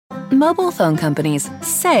Mobile phone companies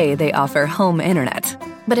say they offer home internet.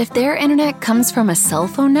 But if their internet comes from a cell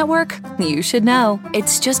phone network, you should know.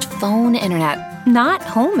 It's just phone internet, not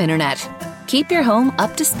home internet. Keep your home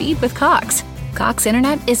up to speed with Cox. Cox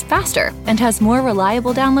Internet is faster and has more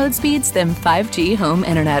reliable download speeds than 5G home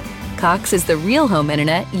internet. Cox is the real home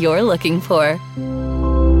internet you're looking for.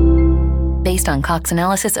 Based on Cox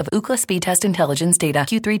analysis of Ookla speed test intelligence data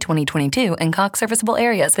Q3 2022 and Cox serviceable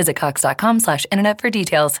areas, visit cox.com/internet for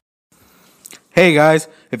details. Hey guys,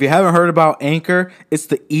 if you haven't heard about Anchor, it's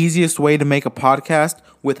the easiest way to make a podcast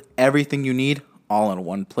with everything you need all in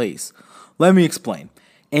one place. Let me explain.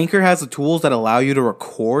 Anchor has the tools that allow you to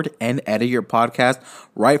record and edit your podcast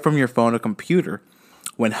right from your phone or computer.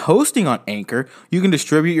 When hosting on Anchor, you can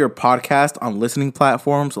distribute your podcast on listening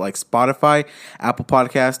platforms like Spotify, Apple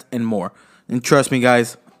Podcast, and more. And trust me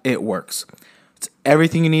guys, it works. It's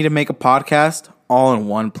everything you need to make a podcast all in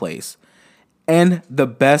one place. And the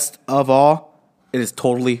best of all, it is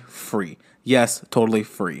totally free. Yes, totally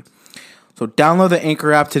free. So download the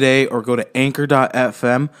Anchor app today or go to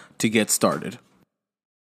anchor.fm to get started.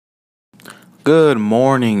 Good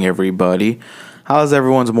morning, everybody. How's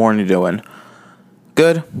everyone's morning doing?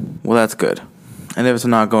 Good? Well, that's good. And if it's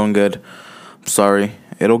not going good, I'm sorry.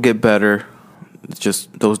 It'll get better. It's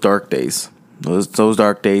just those dark days. Those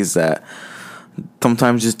dark days that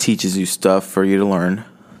sometimes just teaches you stuff for you to learn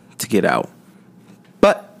to get out.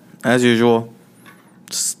 But, as usual,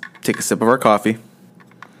 just take a sip of our coffee.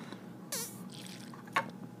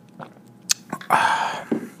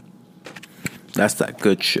 That's that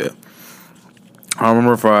good shit. I don't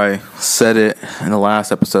remember if I said it in the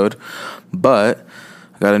last episode, but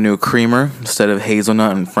I got a new creamer instead of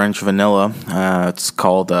hazelnut and French vanilla. It's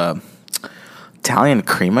called Italian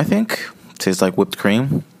cream, I think. Tastes like whipped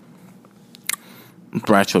cream. It's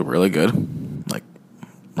actually really good. Like,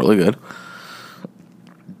 really good.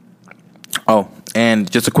 Oh, and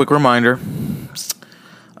just a quick reminder.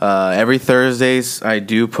 Every Thursdays, I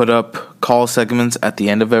do put up call segments at the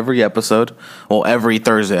end of every episode. Well, every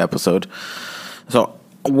Thursday episode. So,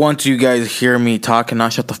 once you guys hear me talk and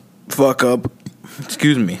not shut the fuck up,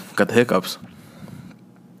 excuse me, got the hiccups.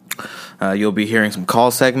 You'll be hearing some call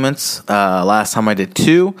segments. Last time I did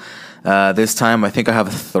 2. This time I think I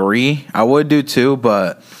have 3. I would do 2,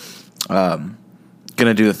 but gonna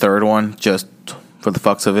do the third one just for the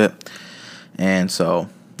fucks of it. And so,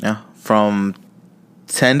 yeah, from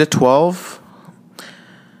 10 to 12,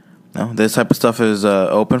 this type of stuff is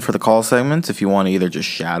open for the call segments. If you want to either just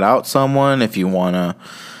shout out someone, if you want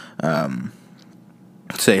to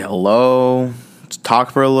say hello,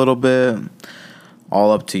 talk for a little bit,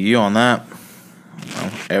 all up to you on that.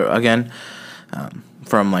 Again,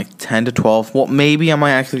 from like 10 to 12. Well, maybe I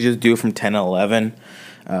might actually just do from 10 to 11.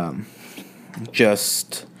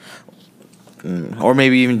 Or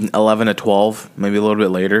maybe even 11 to 12, maybe a little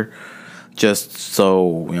bit later. Just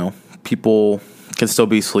so, people can still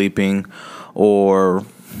be sleeping or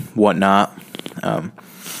whatnot.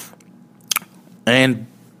 And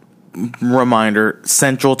reminder,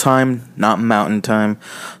 Central Time, not Mountain Time.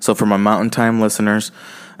 So for my Mountain Time listeners,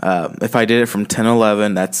 if I did it from 10 to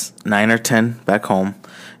 11, that's 9 or 10 back home.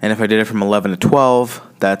 And if I did it from 11 to 12,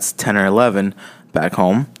 that's 10 or 11 back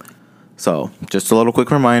home. So just a little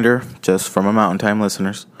quick reminder, just for my Mountain Time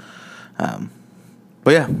listeners.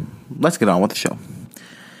 But yeah, let's get on with the show.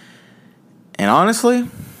 And honestly,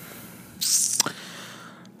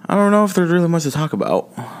 I don't know if there's really much to talk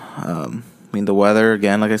about. The weather,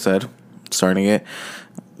 again, like I said, starting to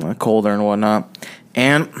get colder and whatnot.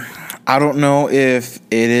 And I don't know if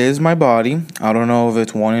it is my body. I don't know if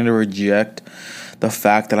it's wanting to reject the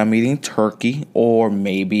fact that I'm eating turkey, or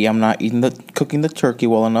maybe I'm not cooking the turkey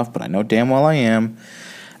well enough, but I know damn well I am.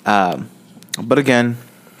 But again,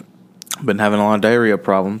 I've been having a lot of diarrhea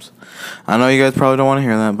problems. I know you guys probably don't want to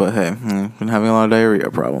hear that, but hey, I've been having a lot of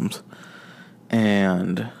diarrhea problems.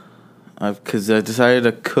 And because I decided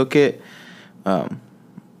to cook it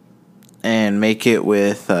and make it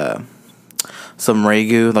with some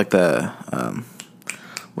ragu, like the,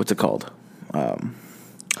 what's it called?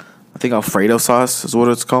 I think Alfredo sauce is what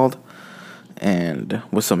it's called, and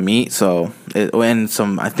with some meat. So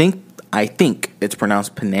I think it's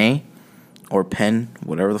pronounced penne or pen,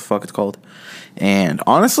 whatever the fuck it's called. And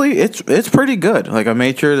honestly, it's pretty good. Like, I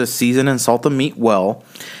made sure to season and salt the meat well,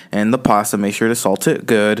 and the pasta, make sure to salt it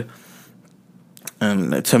good.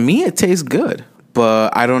 And to me, it tastes good,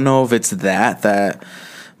 but I don't know if it's that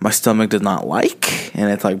my stomach does not like, and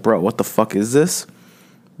it's like, bro, what the fuck is this?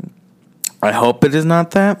 I hope it is not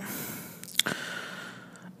that.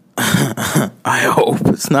 I hope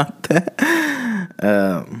it's not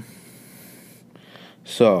that.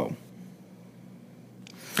 So,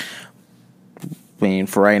 I mean,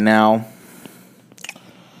 for right now,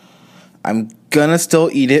 I'm gonna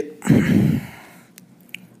still eat it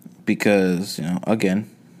because, again,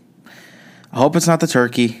 I hope it's not the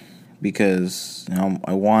turkey because,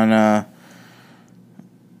 I want to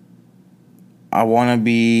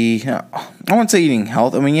say eating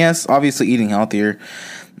health. I mean, yes, obviously eating healthier.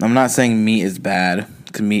 I'm not saying meat is bad,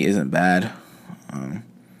 because meat isn't bad.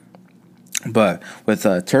 But with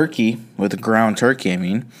turkey, with the ground turkey, I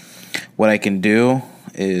mean, what I can do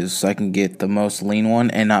is I can get the most lean one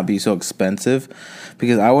and not be so expensive,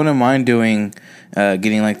 because I wouldn't mind getting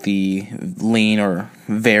like the lean or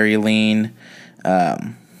very lean, what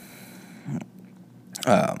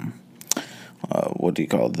do you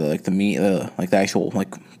call it? The meat, like the actual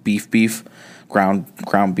like beef,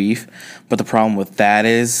 ground beef. But the problem with that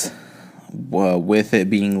is, with it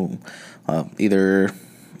being either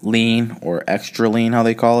lean or extra lean, how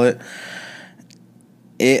they call it,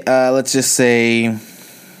 let's just say,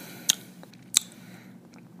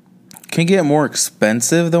 can get more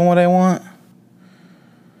expensive than what I want,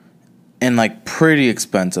 and like pretty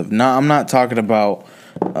expensive. No, I'm not talking about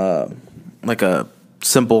like a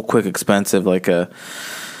simple, quick, expensive, like for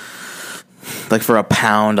a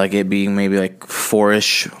pound, like it being maybe like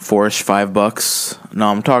four-ish, $5. No,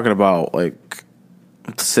 I'm talking about like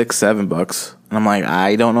 $6-7. And I'm like,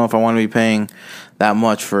 I don't know if I want to be paying that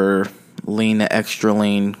much for lean to extra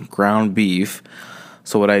lean ground beef.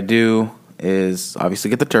 So what I do is obviously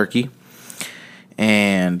get the turkey,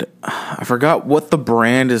 and I forgot what the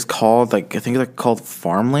brand is called. Like, I think it's like called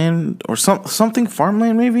Farmland or something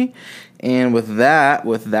Farmland maybe. And with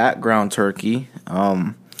that ground turkey,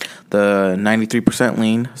 the 93%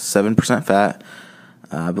 lean, 7% fat,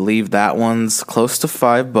 I believe that one's close to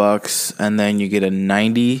 $5. And then you get a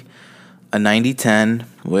 90-10,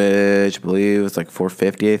 which I believe is like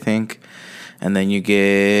 $4.50, I think. And then you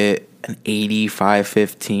get an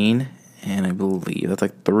 85-15, and I believe that's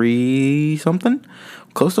like $3 something,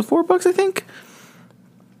 close to $4, I think.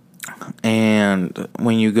 And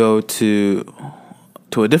when you go to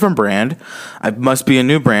a different brand, it must be a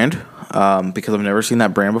new brand, because I've never seen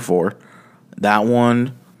that brand before. That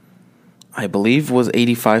one, I believe, was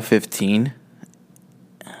 85-15,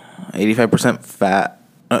 85% fat.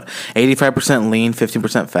 85% lean,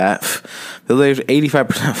 15% fat.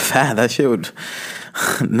 85% fat. That shit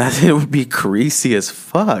would be greasy as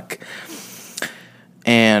fuck.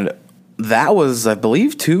 And that was, I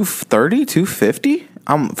believe, $2.30, $2.50.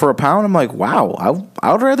 For a pound. I'm like, wow,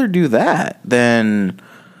 I would rather do that than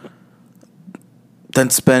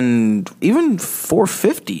spend even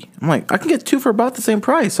 $4.50. I'm like, I can get two for about the same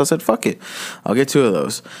price. So I said, fuck it, I'll get two of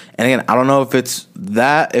those. And again, I don't know if it's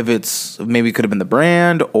maybe it could have been the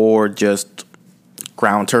brand or just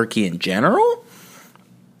ground turkey in general,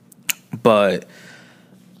 but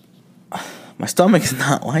my stomach is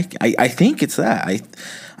not like, I think it's that.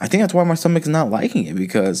 I think that's why my stomach is not liking it,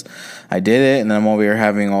 because I did it and then I'm over here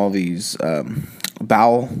having all these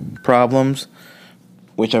bowel problems,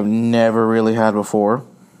 which I've never really had before.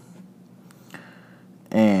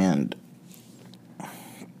 And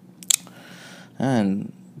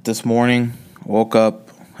this morning, woke up,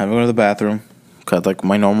 had to go to the bathroom, got like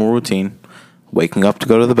my normal routine, waking up to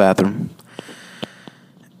go to the bathroom.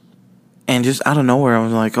 And just out of nowhere, I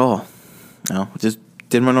was like, just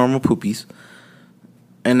did my normal poopies.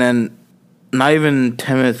 And then not even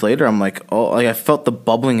 10 minutes later, I'm like, I felt the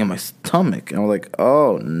bubbling in my stomach. And I was like,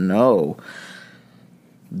 oh no,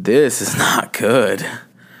 this is not good.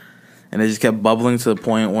 And it just kept bubbling to the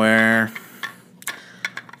point where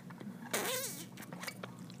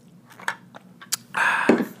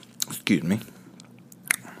excuse me,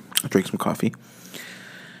 I'll drink some coffee.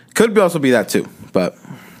 Could also be that too, but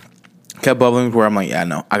kept bubbling where I'm like, yeah,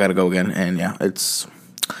 no, I gotta go again. And yeah, it's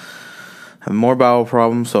having more bowel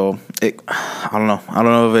problems. So I don't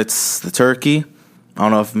know if it's the turkey. I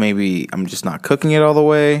don't know if maybe I'm just not cooking it all the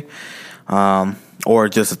way, or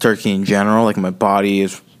just the turkey in general. Like, my body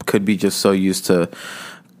could be just so used to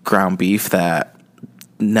ground beef that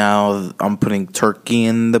now I'm putting turkey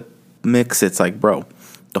in the mix. It's like, bro,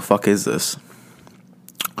 the fuck is this?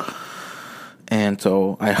 And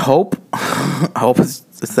so I hope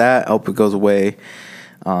it's that. I hope it goes away.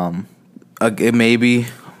 It maybe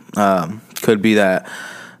could be that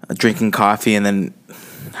drinking coffee and then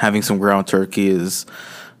having some ground turkey is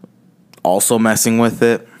also messing with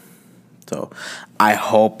it. So I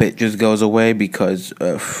hope it just goes away, because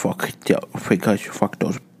fuck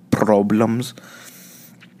those problems.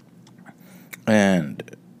 And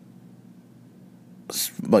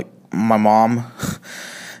like, my mom,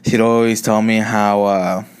 she'd always tell me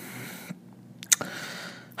how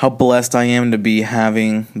how blessed I am to be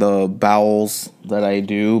having the bowels that I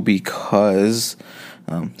do, because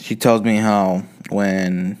she tells me how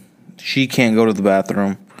when she can't go to the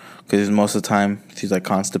bathroom, because most of the time she's like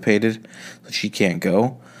constipated, so she can't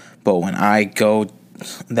go. But when I go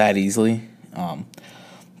that easily,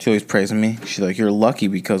 she always praises me. She's like, "You're lucky,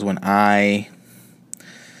 because when I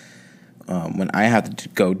have to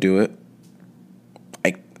go do it,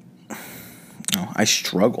 I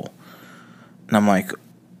struggle." And I'm like,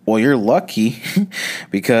 "Well, you're lucky,"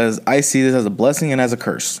 because I see this as a blessing and as a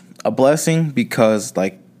curse. A blessing because,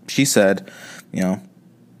 like she said,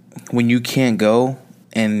 when you can't go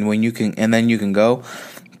and when you can, and then you can go,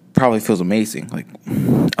 probably feels amazing, like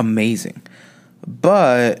amazing.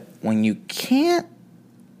 But when you can't,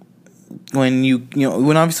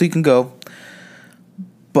 when obviously you can go,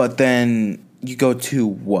 but then you go too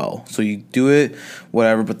well. So you do it,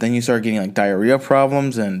 whatever, but then you start getting like diarrhea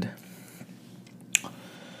problems, and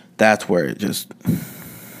that's where it just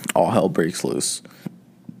all hell breaks loose.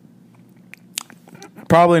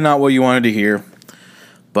 Probably not what you wanted to hear,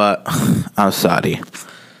 but I'm sorry.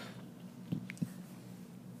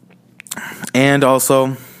 And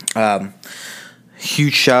also,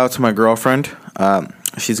 huge shout out to my girlfriend.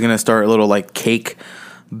 She's gonna start a little like cake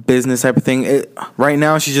business type of thing. Right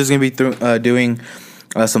now, she's just gonna be doing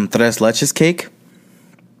some tres leches cake.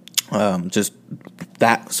 Just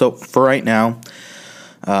that. So for right now,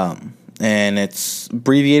 and it's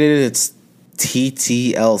abbreviated. It's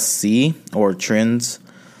TTLC, or Trins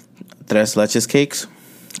Tres Leches Cakes,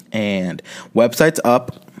 and website's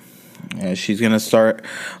up. She's gonna start.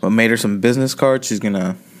 I made her some business cards. She's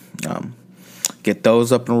gonna get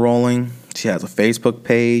those up and rolling. She has a Facebook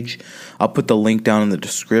page. I'll put the link down in the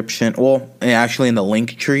description. Well, actually in the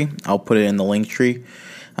link tree. I'll put it in the link tree.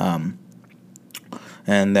 And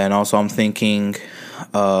then also I'm thinking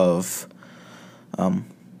of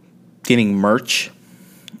getting merch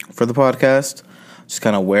for the podcast. Just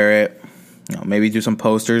kind of wear it. Maybe do some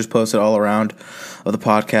posters, post it all around of the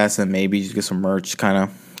podcast, and maybe just get some merch, kind of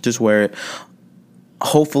just wear it.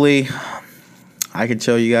 Hopefully, I can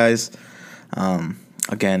show you guys.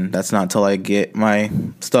 Again, that's not until I get my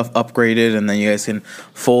stuff upgraded, and then you guys can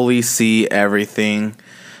fully see everything.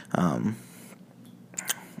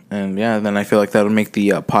 And yeah, then I feel like that would make the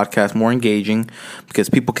podcast more engaging, because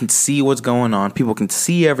people can see what's going on. People can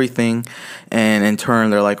see everything. And in turn,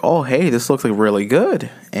 they're like, "Oh, hey, this looks like really good."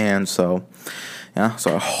 And so, yeah,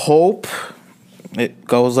 so I hope it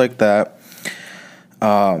goes like that.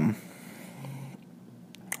 Yeah.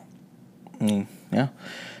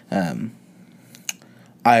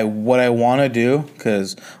 What I want to do,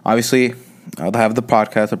 because obviously I'll have the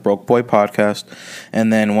podcast, the Broke Boy podcast,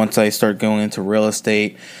 and then once I start going into real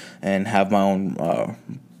estate and have my own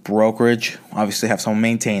brokerage, obviously have someone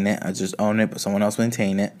maintain it. I just own it, but someone else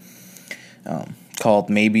maintain it. Called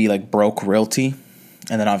maybe like Broke Realty,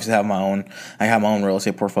 and then obviously have my own. I have my own real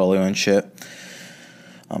estate portfolio and shit.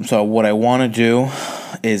 So what I want to do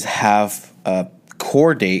is have a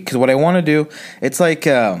core date, because what I want to do, it's like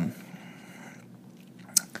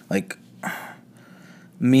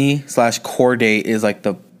me/core date is like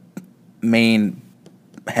the main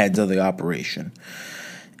heads of the operation,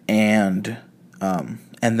 and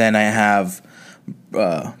then I have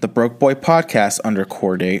the Broke Boy podcast under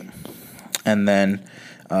core date, and then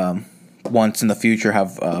once in the future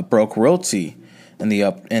have Broke Realty in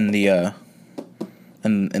the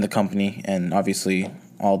company, and obviously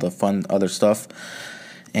all the fun other stuff.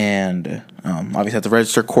 And obviously have to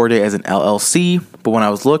register core date as an LLC. But when I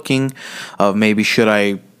was looking of maybe should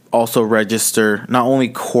I also register not only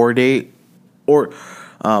core date, or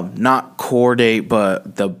not core date,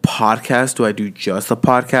 but the podcast. Do I do just the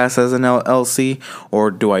podcast as an LLC,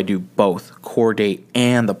 or do I do both core date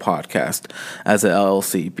and the podcast as an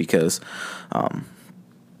LLC? Because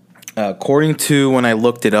according to when I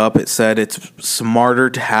looked it up, it said it's smarter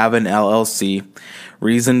to have an LLC.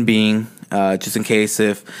 Reason being, just in case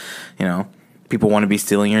if, people want to be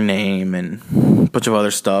stealing your name and a bunch of other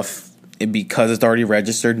stuff, because it's already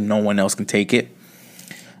registered, no one else can take it.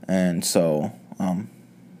 And so,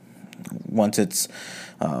 once it's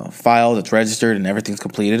filed, it's registered, and everything's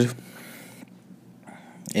completed,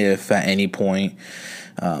 if at any point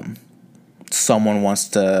someone wants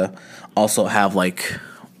to also have like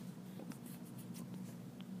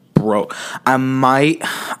I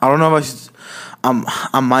don't know if I should.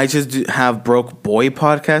 I might just have Broke Boy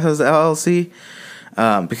podcast as LLC,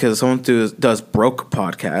 because someone does Broke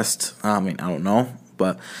podcast. I don't know,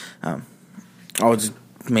 but I'll just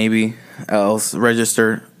maybe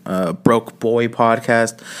register Broke Boy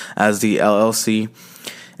podcast as the LLC,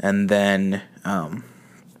 and then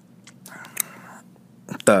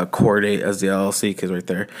the core date as the LLC, because right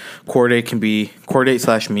there, core date / me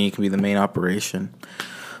can be the main operation.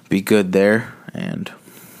 Be good there and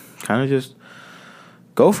kind of just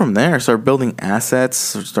go from there. Start building assets,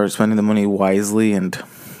 start spending the money wisely, and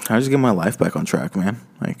kind of just get my life back on track, man.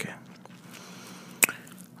 Like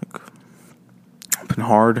it's been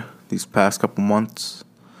hard these past couple months.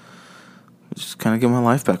 Just kind of get my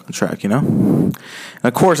life back on track, you know? And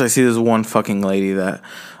of course, I see this one fucking lady that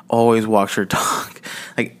always walks her dog.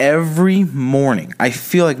 Like, every morning. I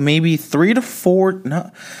feel like maybe 3 to 4...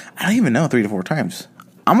 No, I don't even know 3 to 4 times.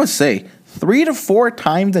 I'm going to say 3 to 4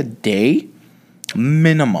 times a day,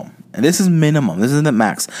 minimum. And this is minimum. This isn't the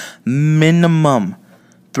max. Minimum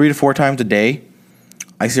 3 to 4 times a day,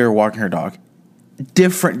 I see her walking her dog.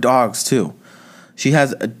 Different dogs, too. She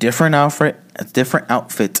has a different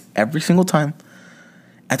outfit every single time.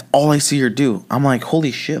 That's all I see her do. I'm like,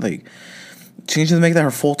 holy shit, like, she needs to make that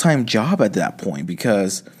her full-time job at that point,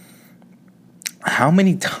 because how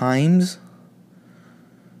many times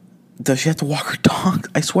does she have to walk her dog?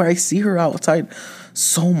 I swear I see her outside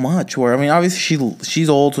so much, where, I mean, obviously she's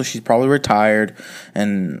old, so she's probably retired,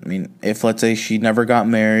 and, I mean, if, let's say, she never got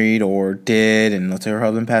married, or did, and let's say her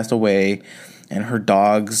husband passed away, and her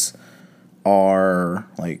dogs are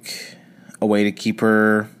like a way to keep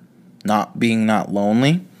her not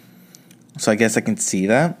lonely. So I guess I can see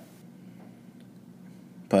that.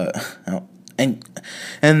 But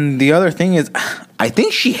and the other thing is, I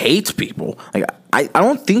think she hates people. Like I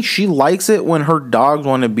don't think she likes it when her dogs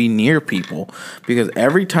want to be near people, because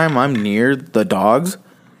every time I'm near the dogs,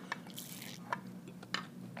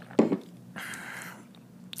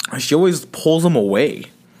 she always pulls them away.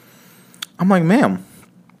 I'm like, ma'am,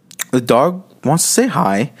 the dog wants to say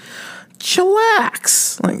hi.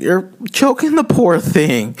 Chillax. Like, you're choking the poor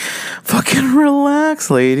thing. Fucking relax,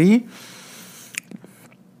 lady.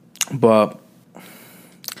 But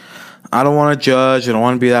I don't want to judge. I don't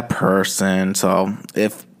want to be that person. So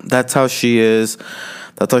if that's how she is,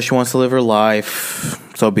 that's how she wants to live her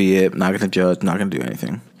life, so be it. Not going to judge. Not going to do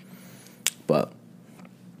anything. But,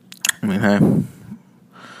 I mean, hey,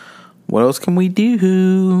 what else can we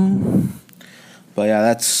do? But yeah,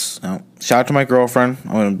 that's shout out to my girlfriend.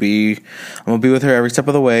 I'm gonna be with her every step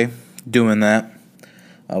of the way, doing that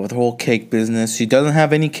with her whole cake business. She doesn't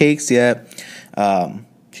have any cakes yet.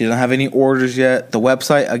 She doesn't have any orders yet. The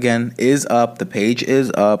website again is up. The page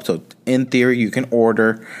is up. So in theory, you can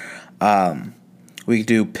order. We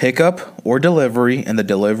do pickup or delivery, and the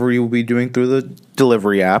delivery we'll be doing through the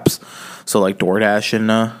delivery apps. So like DoorDash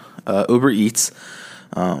and Uber Eats.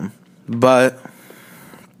 But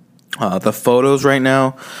the photos right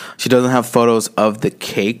now, she doesn't have photos of the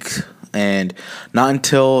cake, and not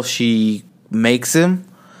until she makes them,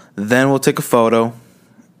 then we'll take a photo,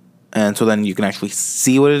 and so then you can actually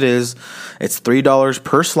see what it is. It's $3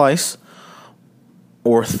 per slice,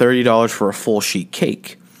 or $30 for a full sheet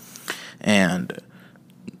cake, and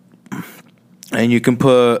you can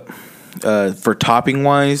put for topping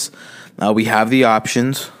wise, we have the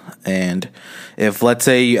options, and if let's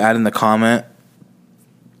say you add in the comment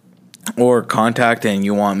or contact and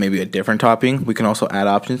you want maybe a different topping, we can also add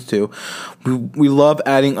options too. We love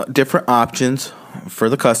adding different options for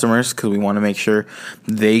the customers, because we want to make sure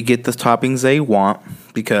they get the toppings they want.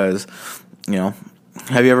 Because, you know,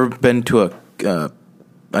 have you ever been to a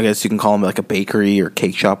I guess you can call them like a bakery or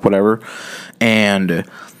cake shop, whatever, and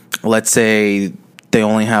let's say they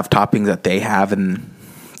only have toppings that they have, and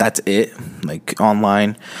that's it. Like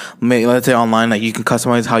online, let's say online, like you can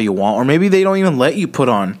customize how you want, or maybe they don't even let you put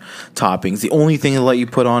on toppings. The only thing they let you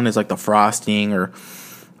put on is like the frosting or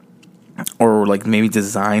like maybe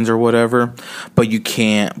designs or whatever. But you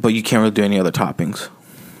can't really do any other toppings.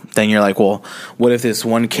 Then you're like, well, what if this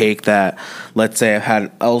one cake that, let's say, I've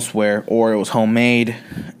had elsewhere, or it was homemade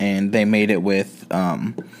and they made it with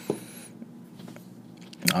I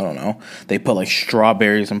don't know, they put like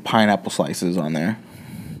strawberries and pineapple slices on there.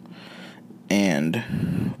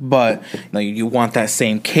 But like, you want that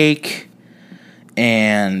same cake,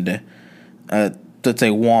 and let's say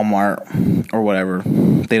Walmart or whatever,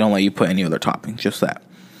 they don't let you put any other toppings, just that.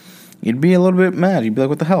 You'd be a little bit mad. You'd be like,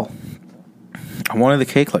 what the hell? I wanted the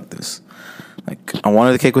cake like this. Like, I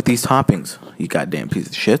wanted the cake with these toppings, you goddamn piece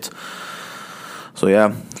of shit. So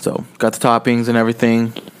yeah, got the toppings and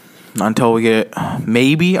everything until we get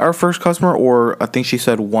maybe our first customer, or I think she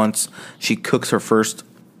said once she cooks her first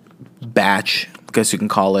batch, I guess you can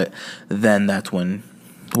call it, then that's when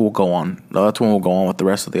we'll go on. That's when we'll go on with the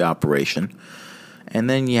rest of the operation. And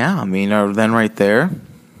then, yeah, I mean, then right there,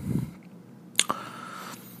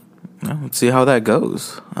 let's see how that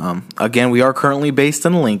goes. Again, we are currently based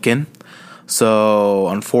in Lincoln, So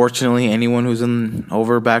unfortunately, anyone who's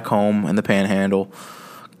over back home in the Panhandle,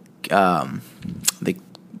 they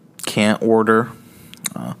can't order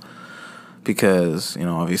because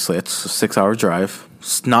obviously it's a 6-hour drive,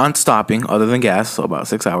 non-stopping other than gas, so about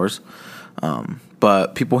 6 hours.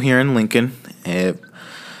 But people here in Lincoln,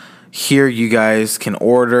 here you guys can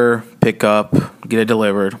order, pick up, get it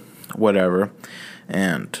delivered, whatever,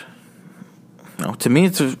 and to me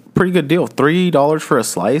it's a pretty good deal. $3 for a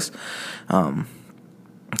slice,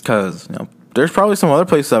 because there's probably some other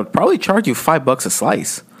places that would probably charge you $5 a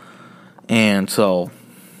slice, and so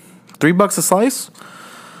 $3 a slice,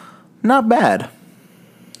 not bad.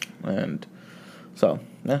 And so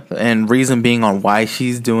and reason being on why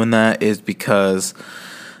she's doing that is because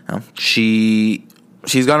she's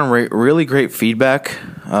gotten really great feedback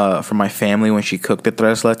from my family when she cooked the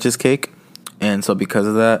tres leches cake, and so because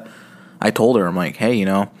of that, I told her, I'm like, hey,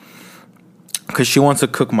 because she wants to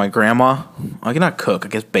cook my grandma. I cannot cook, I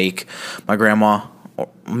guess bake my grandma, or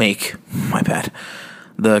make, my bad,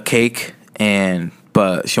 the cake,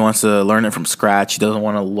 but she wants to learn it from scratch. She doesn't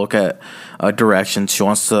want to look at directions. She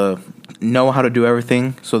wants to know how to do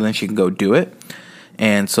everything so then she can go do it.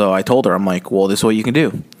 And so I told her, I'm like, well, this is what you can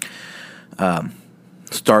do.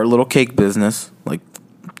 Start a little cake business, like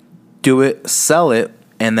do it, sell it,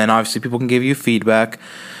 and then obviously people can give you feedback.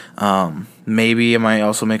 Maybe I might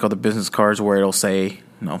also make other business cards where it'll say,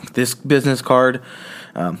 this business card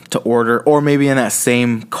to order, or maybe in that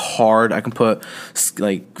same card I can put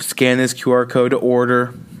scan this QR code to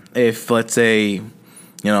order. If let's say,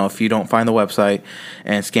 if you don't find the website,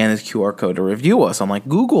 and scan this QR code to review us on like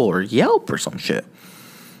Google or Yelp or some shit.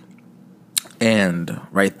 And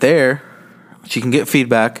right there, she can get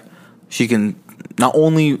feedback. She can not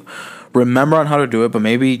only remember on how to do it, but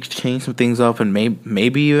maybe change some things up and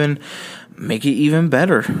maybe even make it even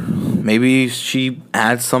better. Maybe she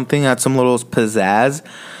adds some little pizzazz,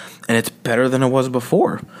 and it's better than it was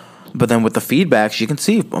before. But then with the feedback, she can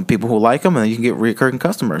see people who like them, and then you can get recurring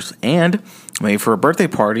customers. And maybe for a birthday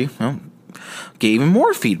party, get even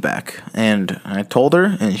more feedback. And I told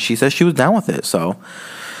her, and she said she was down with it. So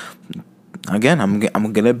again,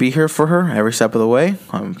 I'm gonna be here for her every step of the way.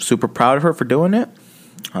 I'm super proud of her for doing it.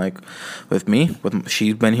 Like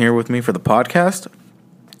she's been here with me for the podcast,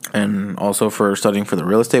 and also for studying for the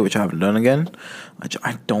real estate, which I haven't done again.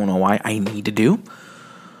 I don't know why I need to do,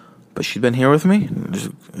 but she's been here with me.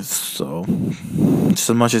 So just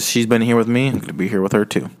as much as she's been here with me, I'm gonna be here with her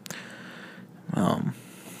too.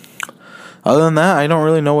 Other than that, I don't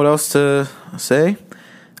really know what else to say.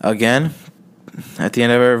 Again, at the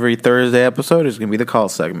end of every Thursday episode is gonna be the call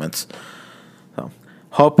segments. So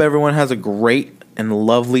hope everyone has a great and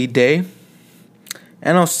lovely day,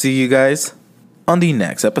 and I'll see you guys on the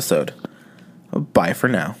next episode. Bye for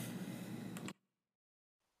now.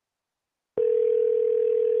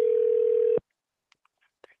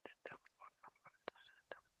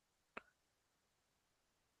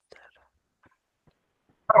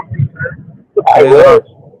 Cesar.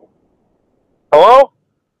 Hello?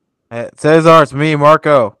 Cesar, it's me,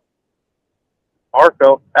 Marco.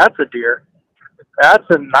 Marco, that's a deer. That's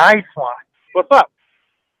a nice one. What's up?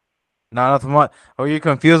 Not nothing much. Are you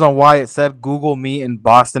confused on why it said Google Meet in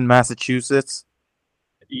Boston, Massachusetts?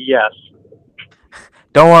 Yes.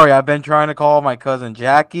 Don't worry, I've been trying to call my cousin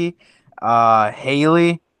Jackie,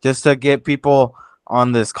 Haley, just to get people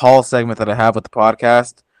on this call segment that I have with the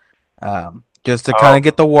podcast. Just to kind of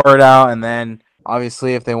get the word out, and then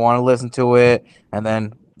obviously if they want to listen to it, and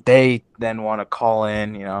then they want to call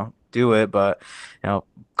in, do it. But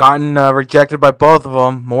gotten rejected by both of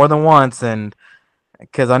them more than once, and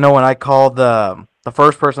because I know when I called the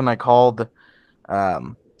first person I called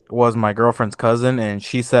was my girlfriend's cousin, and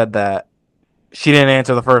she said that she didn't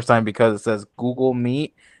answer the first time because it says Google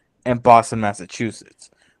Meet in Boston,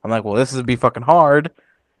 Massachusetts. I'm like, well, this would be fucking hard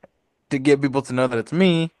to get people to know that it's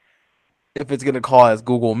me if it's going to call as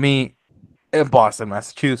Google Meet in Boston,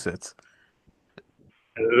 Massachusetts.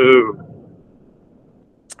 Ooh.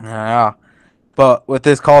 Yeah. But with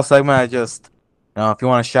this call segment, I just, if you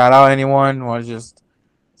want to shout out anyone, want to just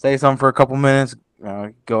say something for a couple minutes,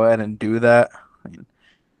 go ahead and do that. I mean,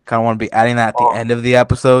 kind of want to be adding that at the end of the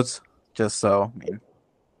episodes, just so,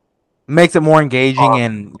 makes it more engaging.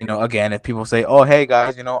 And, again, if people say, oh, hey,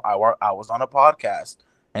 guys, I was on a podcast,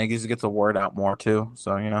 and it just gets the word out more, too.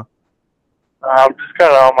 So, I'm just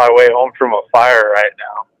kind of on my way home from a fire right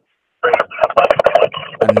now.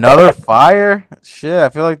 Another fire? Shit, I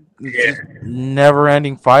feel like it's just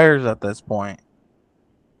never-ending fires at this point.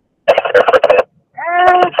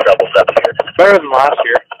 Better than last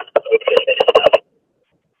year.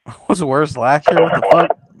 Was worse last year? What the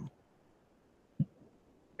fuck?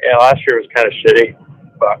 Yeah, last year was kind of shitty,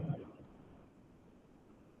 but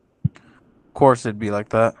Of course, it'd be like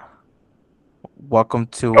that. Welcome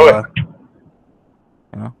to, yeah.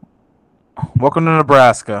 you know, welcome to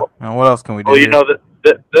Nebraska. Now, what else can we do Well, you here? know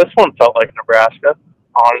that this one felt like Nebraska,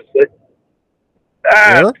 honestly.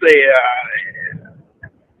 Really?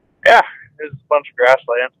 Yeah, there's a bunch of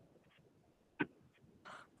grassland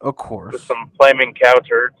Of with course. some flaming cow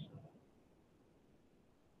turds.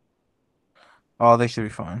 Oh, they should be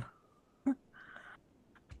fine.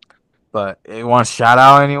 But you want to shout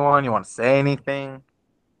out anyone? You want to say anything?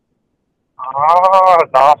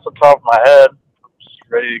 Not off the top of my head. I'm just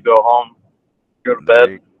ready to go home, go to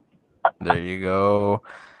bed. There you go.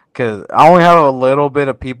 Because I only have a little bit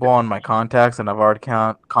of people on my contacts, and I've already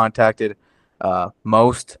contacted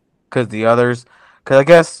most. Because the others, because I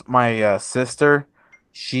guess my sister,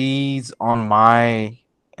 she's on my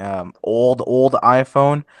old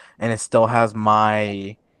iPhone, and it still has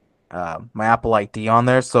my my Apple ID on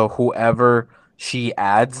there. So whoever she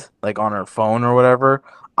adds, like on her phone or whatever,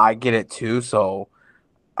 I get it too. So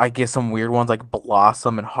I get some weird ones like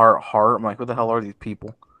Blossom and Heart. I'm like, who the hell are these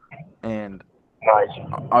people? And Nice.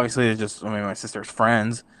 obviously it's just, I mean, my sister's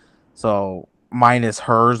friends, so mine is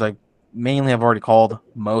hers. Like, mainly I've already called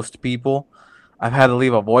most people. I've had to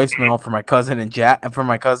leave a voicemail for my cousin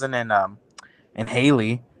and and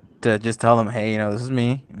Haley, to just tell them, hey, this is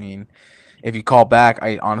me. I mean, if you call back,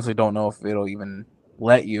 I honestly don't know if it'll even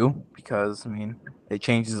let you, because I mean, it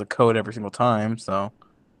changes the code every single time. So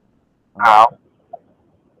Wow.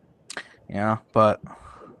 yeah, but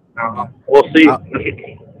I mean, We'll see.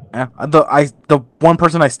 yeah, the one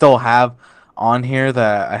person I still have on here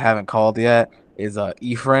that I haven't called yet is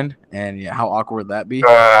Efren, and yeah, how awkward would that be?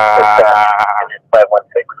 That'd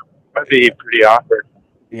be pretty awkward.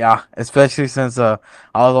 Yeah, especially since I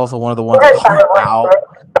was also one of the ones that shut out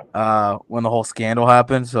when the whole scandal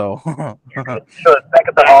happened. So,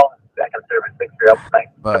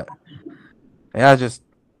 but yeah, just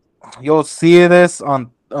you'll see this on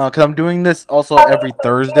because I'm doing this also every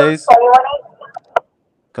Thursdays.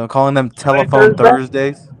 I'm calling them telephone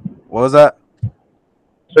Thursdays. What was that?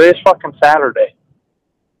 Today's fucking Saturday.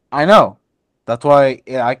 I know. That's why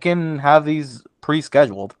I can have these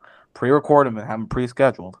pre-scheduled, pre-record them, and have them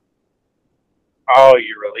pre-scheduled. Oh,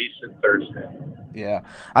 you release it Thursday. Yeah,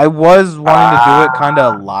 I was wanting to do it kind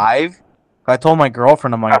of live. I told my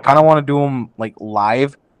girlfriend, I'm like, I kind of want to do them like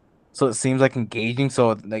live, so it seems like engaging.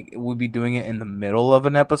 So like we'd be doing it in the middle of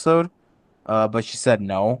an episode. But she said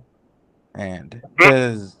no, and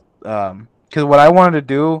because what I wanted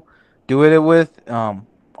to do it with on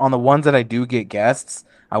the ones that I do get guests,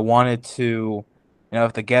 I wanted to,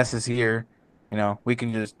 if the guest is here, we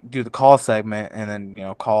can just do the call segment and then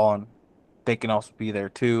call, and they can also be there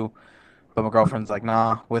too. But my girlfriend's like,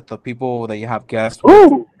 nah, with the people that you have guests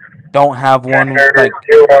with, don't have one like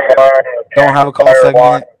don't have a call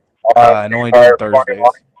segment, and only do them Thursdays.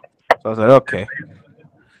 So I was like, okay,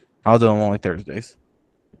 I'll do them only Thursdays.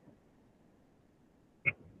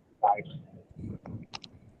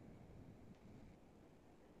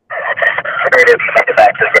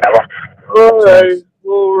 All right.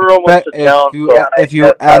 Well, we're almost to town. If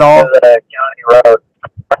you at all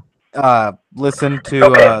listen to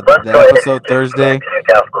the episode Thursday,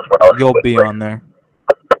 you'll be on there.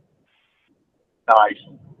 Nice.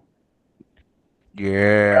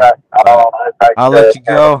 Yeah. I'll let you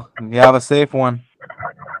go. You have a safe one.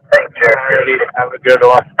 Thanks, Jerry. Have a good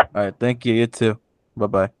one. All right. Thank you. You too. Bye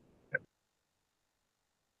bye.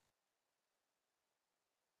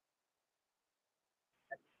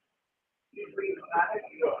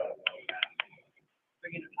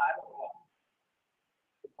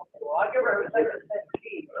 I'll give her everything that says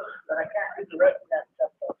cheese, but I can't do the rest of that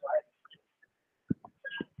stuff,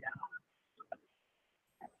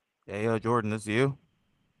 right? Hey, yo, Jordan, this is you?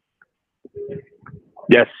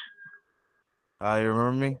 Yes. You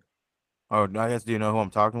remember me? Oh, I guess, do you know who I'm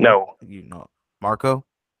talking No. with? You know, Marco?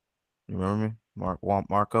 You remember me?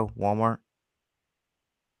 Marco, Walmart?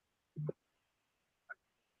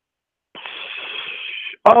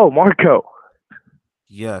 Oh, Marco.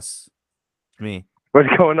 Yes, it's me. What's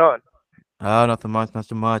going on? Nothing much, not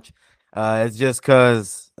too much. It's just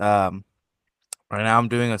because right now I'm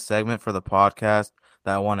doing a segment for the podcast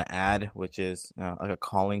that I want to add, which is like a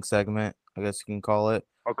calling segment, I guess you can call it.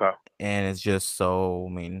 Okay. And it's just so,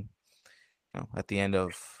 I mean, at the end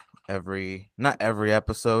of not every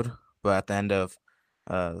episode, but at the end of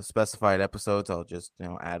specified episodes, I'll just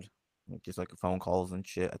add just like phone calls and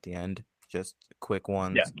shit at the end, just quick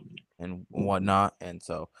ones and whatnot. And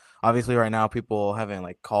so obviously right now people haven't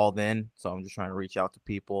like called in, so I'm just trying to reach out to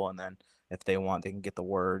people, and then if they want, they can get the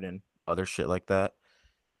word and other shit like that.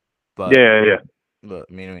 But Yeah. I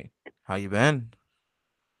mean, how you been?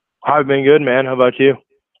 I've been good, man. How about you?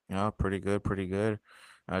 Yeah, pretty good, pretty good.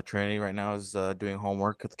 Trinity right now is doing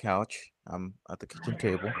homework at the couch. I'm at the kitchen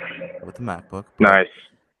table with the MacBook, but Nice.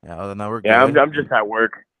 yeah, other than that, we're Yeah, I'm good. I'm just at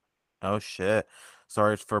work. Oh shit,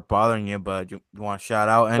 sorry for bothering you, but you want to shout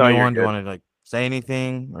out No, you're anyone? Do you good. want to like say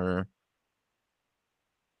anything or?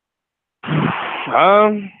 I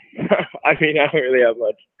mean, I don't really have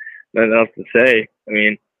nothing else to say. I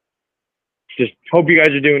mean, just hope you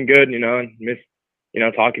guys are doing good, and miss,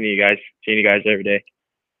 talking to you guys, seeing you guys every day.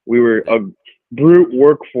 We were a brute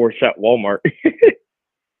workforce at Walmart.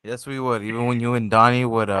 Yes, we would. Even when you and Donnie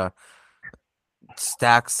would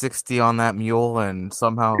stack 60 on that mule and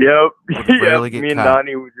somehow Yep. would Yep. rarely get Me and caught.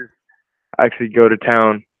 Donnie would just actually go to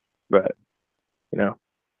town, but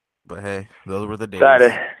But hey, those were the days.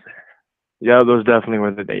 yeah, those definitely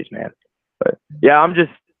were the days, man. But yeah, I'm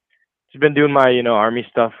just been doing my army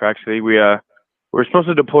stuff. Actually, we're supposed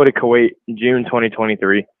to deploy to Kuwait in June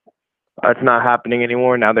 2023. That's not happening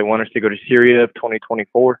anymore. Now they want us to go to Syria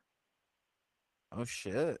 2024. Oh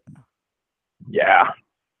shit. Yeah.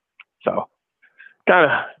 So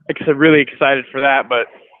kind of really excited for that, but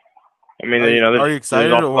I mean, Are you there's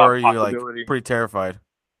excited also a lot or are of you like possibility. pretty terrified?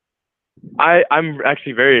 I'm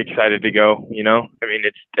actually very excited to go. I mean,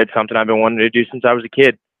 it's something I've been wanting to do since I was a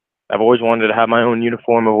kid. I've always wanted to have my own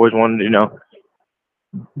uniform. I've always wanted to,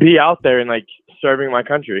 be out there and like serving my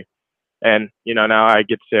country. And now I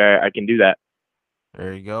can do that.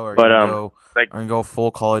 There you go. Are But you like gonna go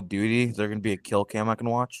full Call of Duty? Is there gonna be a kill cam I can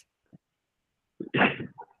watch?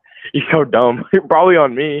 you're so dumb. You're probably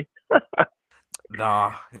on me.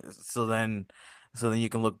 Nah. So then you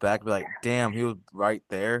can look back and be like, damn, he was right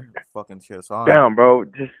there. Fucking shit on. Damn, bro.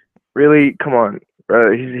 Just really, come on,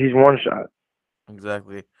 bro. He's one shot.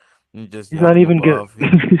 Exactly. You He's have not to go even good. above.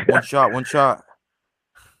 One shot.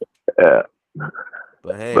 Yeah.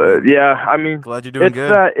 But hey, But man, yeah, I mean, glad you're doing it's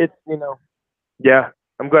good. it's yeah.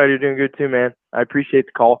 I'm glad you're doing good too, man. I appreciate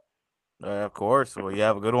the call. Of course. Well, you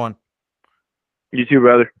have a good one. You too,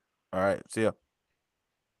 brother. All right. See ya.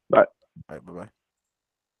 Bye. All right. Bye-bye.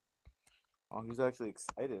 Oh, he's actually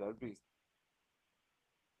excited. I'd be.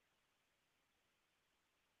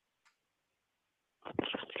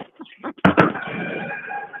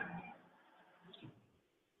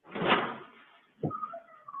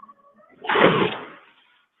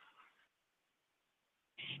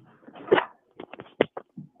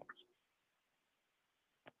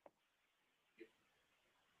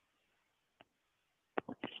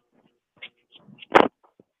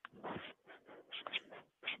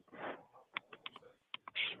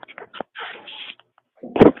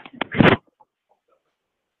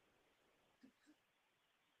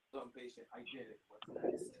 So impatient. I did it. What's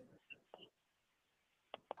next?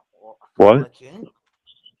 Well, What? let you in.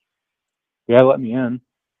 Yeah, let me in.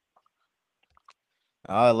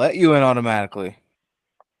 I'll let you in automatically.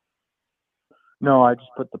 No, I just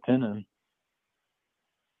put the pin in.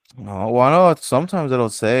 Oh, well, I know sometimes it'll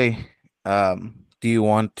say, do you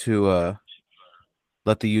want to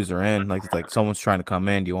let the user in? Like someone's trying to come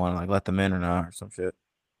in. Do you want to like let them in or not or some shit?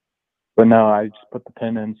 But no, I just put the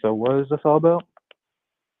pin in. So what is this all about?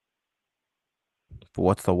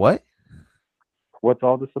 What's the what? What's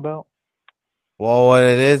all this about? Well, what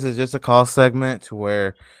it is just a call segment to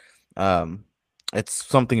where it's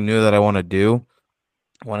something new that I want to do.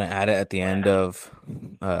 I want to add it at the end of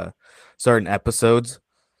certain episodes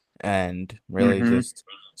and really just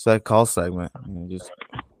it's a call segment.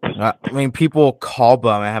 I mean, people call,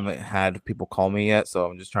 but I haven't had people call me yet, so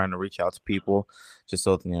I'm just trying to reach out to people just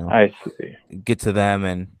so I see. get to them,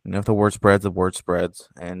 and if the word spreads, the word spreads,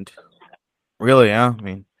 and really, yeah, I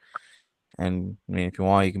mean, if you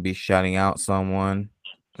want, you can be shouting out someone.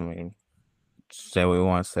 I mean, say what you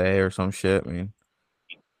want to say or some shit. I mean,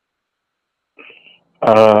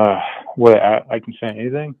 What I can say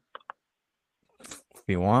anything? if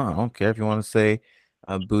you want, I don't care. If you want to say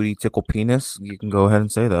booty tickle penis, you can go ahead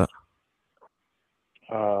and say that.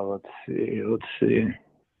 Let's see. Let's see.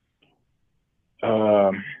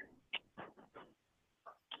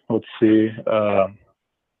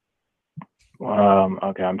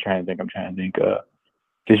 Okay, I'm trying to think.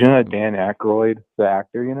 Did you know that Dan Aykroyd, the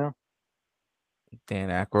actor, Dan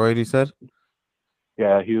Aykroyd, he said?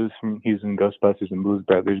 Yeah, he was in Ghostbusters and Blues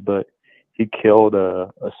Brothers, but he killed a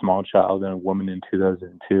small child and a woman in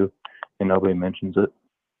 2002, and nobody mentions it.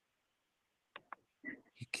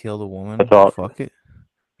 He killed a woman. That's all. Fuck it.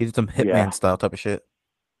 He did some Hitman style type of shit.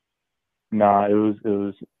 Nah, it was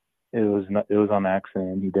on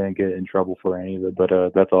accident. He didn't get in trouble for any of it. But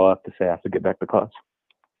that's all I have to say. I have to get back to class.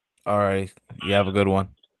 All right. You have a good one.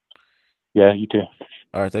 Yeah, you too.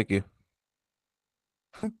 All right, thank you.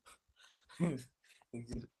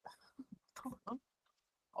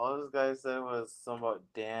 All this guy said was something about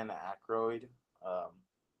Dan Aykroyd,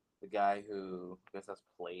 the guy who I guess has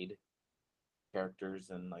played characters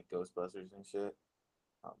in like Ghostbusters and shit.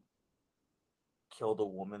 Um, Killed a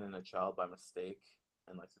woman and a child by mistake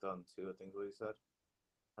in like 2002, I think is what he said.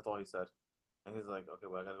 That's all he said. And he's like, okay,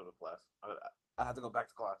 well, I gotta go to class. I have to go back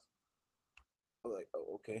to class. I was like,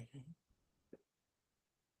 oh, okay.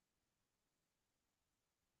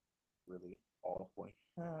 Really all the point.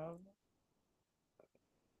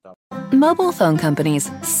 Mobile phone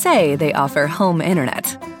companies say they offer home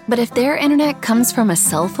internet. But if their internet comes from a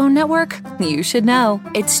cell phone network, you should know.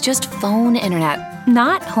 It's just phone internet,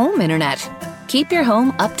 not home internet. Keep your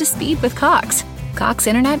home up to speed with Cox. Cox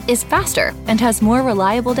internet is faster and has more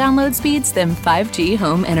reliable download speeds than 5G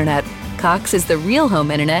home internet. Cox is the real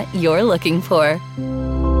home internet you're looking for.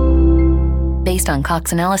 Based on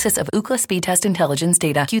Cox analysis of Ookla speed test intelligence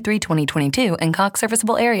data Q3 2022 and Cox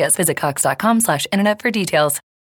serviceable areas, visit cox.com/internet for details.